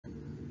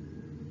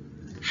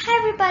Hi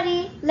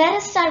everybody, let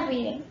us start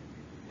reading.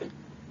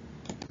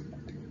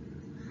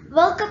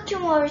 Welcome to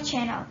our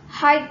channel,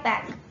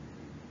 HARKBACK.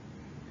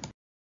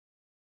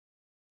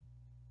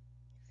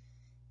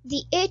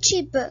 The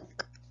Itchy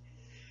Book.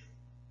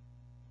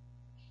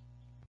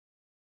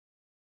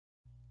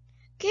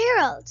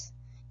 Gerald,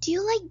 do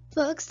you like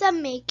books that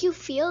make you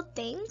feel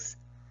things?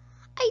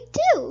 I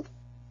do.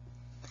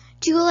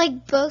 Do you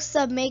like books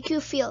that make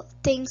you feel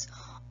things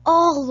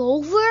all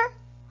over?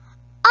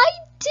 I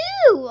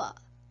do.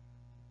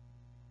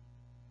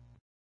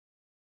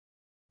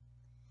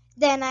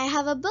 Then I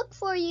have a book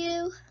for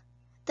you.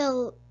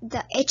 The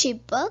Itchy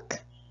Book.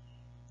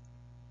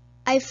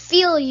 I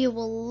feel you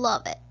will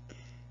love it.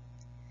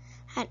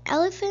 An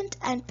elephant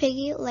and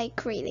Piggy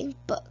like reading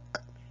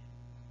book.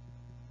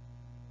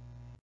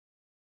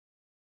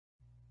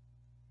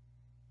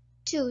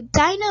 To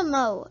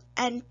Dynamo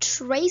and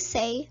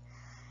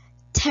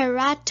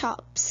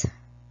Triceratops.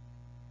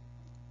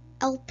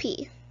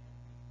 LP.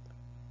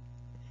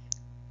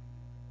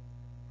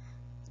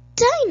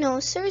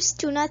 Dinosaurs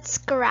do not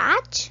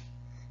scratch?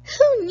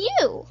 Who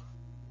knew?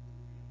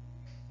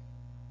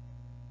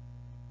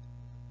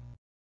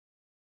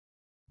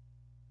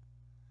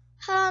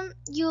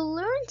 You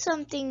learn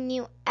something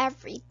new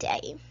every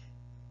day.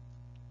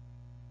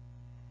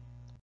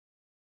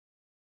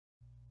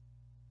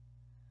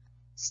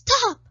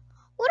 Stop!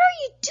 What are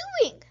you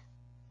doing?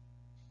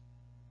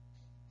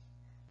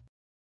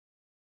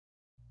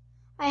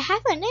 I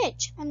have an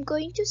itch. I'm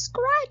going to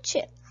scratch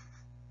it.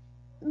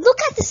 Look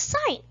at the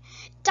sign.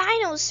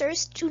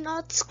 Dinosaurs do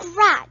not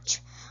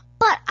scratch,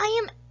 but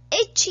I am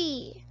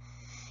itchy.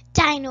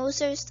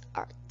 Dinosaurs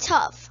are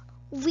tough.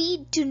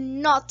 We do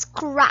not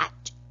scratch.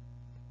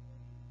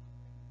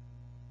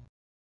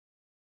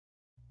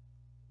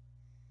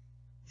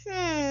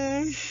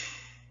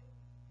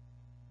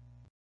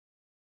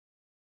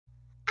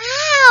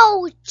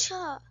 Ouch!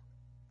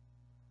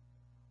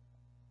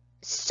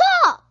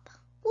 Stop!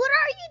 What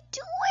are you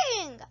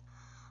doing?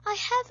 I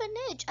have an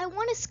itch. I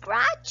want to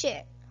scratch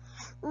it.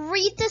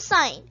 Read the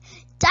sign.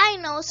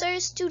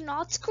 Dinosaurs do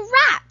not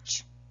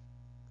scratch.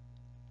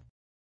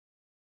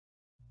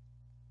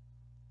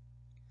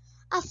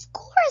 Of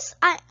course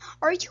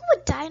are you a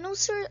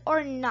dinosaur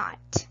or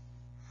not?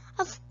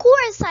 Of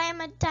course I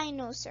am a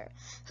dinosaur.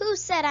 Who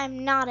said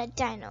I'm not a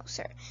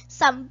dinosaur?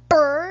 Some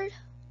bird?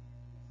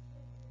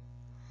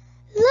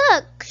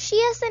 Look, she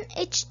has an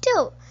itch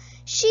too.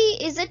 She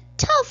is a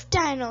tough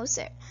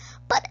dinosaur,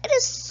 but it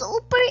is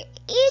super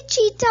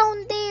itchy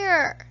down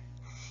there.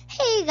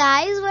 Hey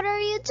guys, what are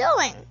you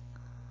doing?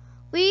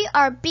 We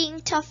are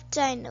being tough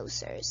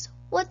dinosaurs.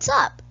 What's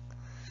up?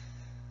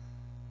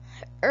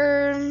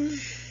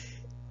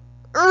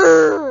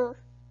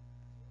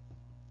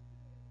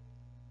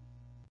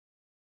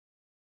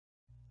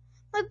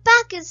 My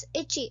back is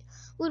itchy.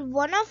 Would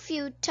one of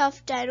you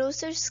tough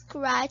dinosaurs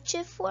scratch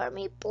it for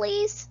me,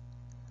 please?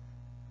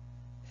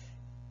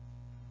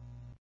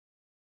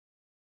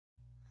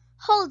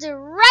 Hold it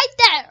right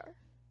there.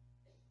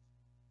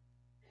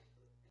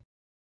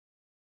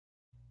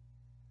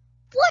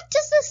 What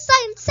does the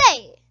sign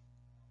say?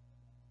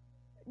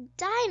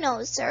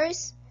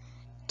 Dinosaurs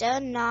do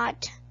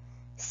not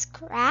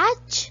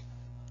scratch.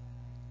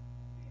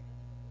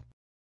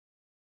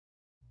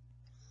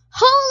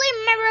 Holy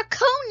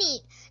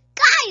Maraconi!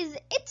 Guys,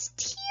 it's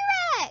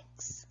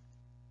T-Rex!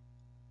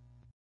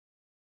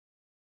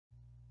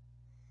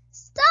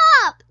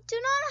 Stop! Do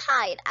not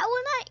hide. I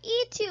will not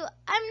eat you.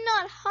 I'm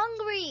not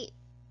hungry.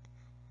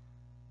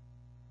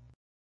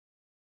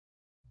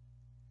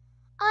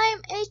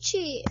 I'm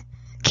itchy.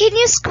 Can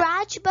you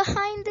scratch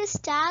behind this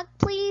tag,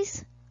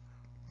 please?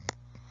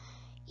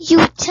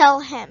 You tell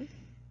him.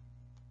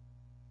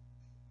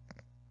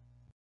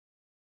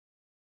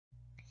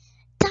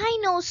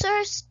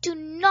 Dinosaurs do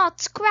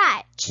not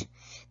scratch.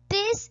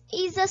 This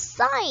is a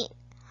sign.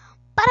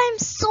 But I'm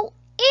so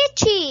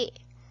itchy.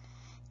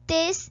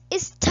 This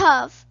is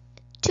tough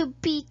to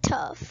be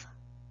tough.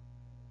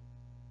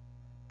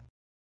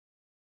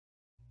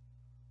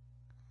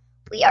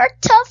 We are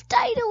tough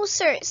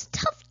dinosaurs.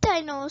 Tough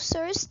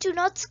dinosaurs do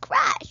not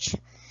scratch.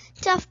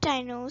 Tough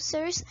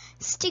dinosaurs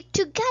stick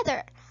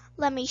together.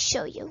 Let me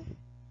show you.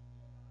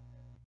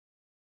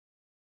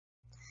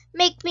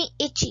 Make me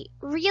itchy.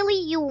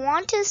 Really, you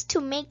want us to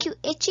make you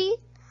itchy?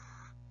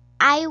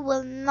 I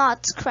will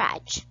not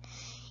scratch.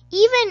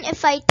 Even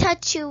if I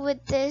touch you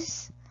with the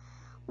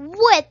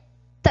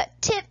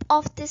tip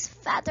of this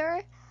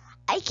feather,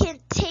 I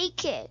can't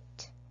take it.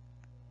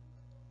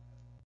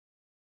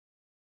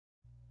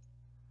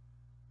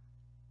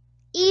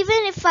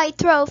 Even if I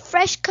throw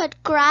fresh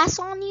cut grass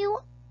on you,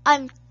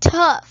 I'm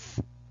tough.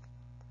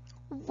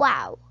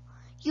 Wow,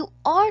 you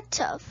are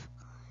tough.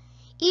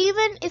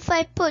 Even if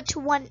I put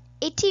one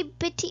itty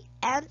bitty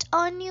ant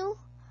on you,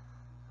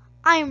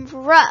 I'm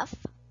rough.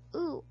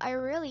 Ooh, I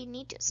really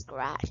need to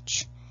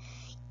scratch.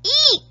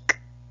 Eek!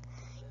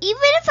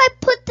 Even if I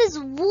put this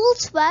wool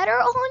sweater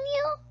on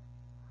you?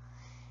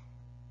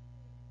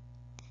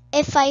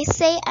 If I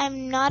say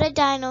I'm not a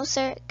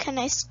dinosaur, can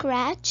I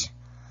scratch?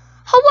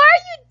 How are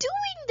you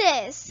doing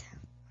this?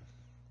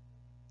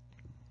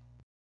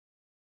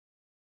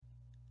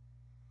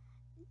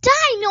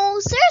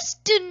 Dinosaurs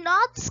do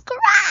not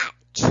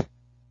scratch.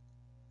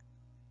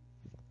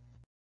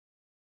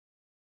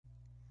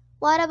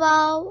 What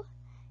about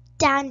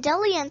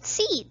dandelion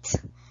seeds,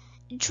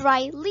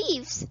 dry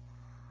leaves,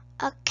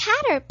 a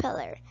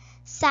caterpillar,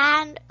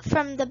 sand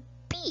from the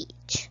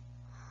beach,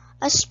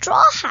 a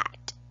straw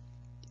hat,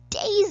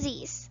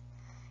 daisies,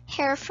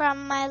 hair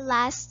from my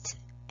last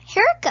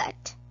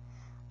haircut,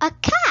 a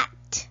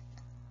cat,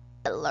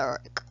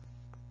 blurg.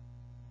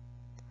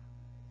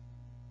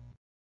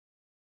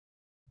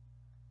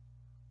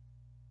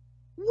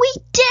 We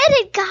did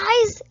it,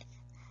 guys!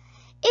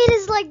 It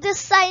is like the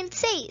sign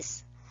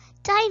says.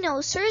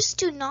 Dinosaurs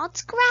do not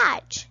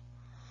scratch.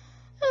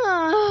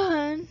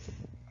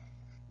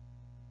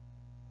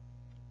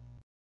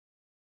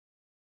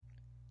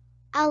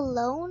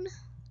 Alone?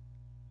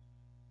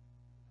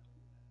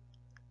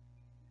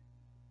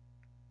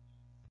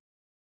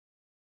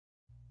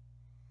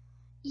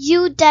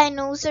 You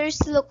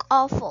dinosaurs look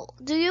awful.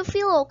 Do you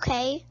feel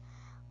okay?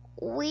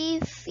 We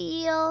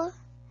feel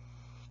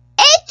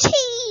itchy.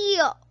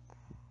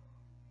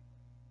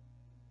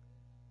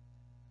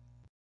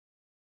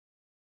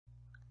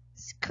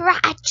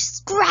 Scratch,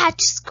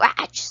 scratch,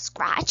 scratch,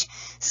 scratch,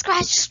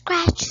 scratch,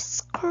 scratch,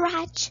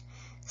 scratch,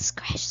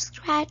 scratch,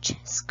 scratch,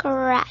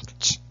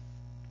 scratch.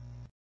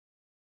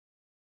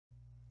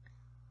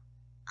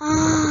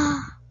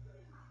 Ah,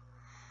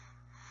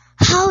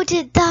 how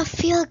did that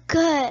feel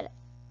good?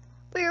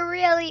 We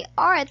really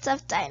are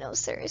tough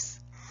dinosaurs.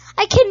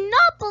 I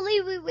cannot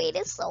believe we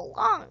waited so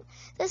long.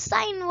 The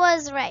sign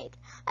was right.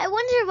 I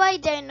wonder why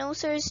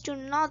dinosaurs do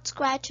not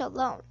scratch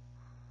alone.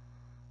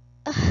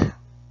 Ugh.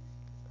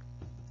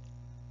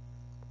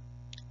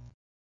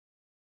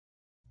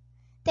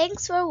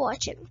 Thanks for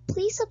watching.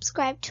 Please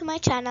subscribe to my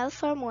channel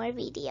for more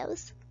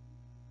videos.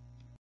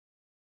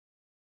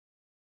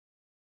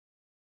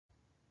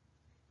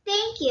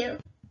 Thank you.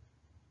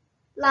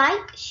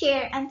 Like,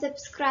 share and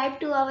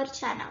subscribe to our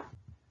channel.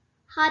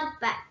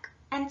 HARKBACK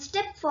and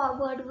step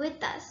forward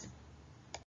with us.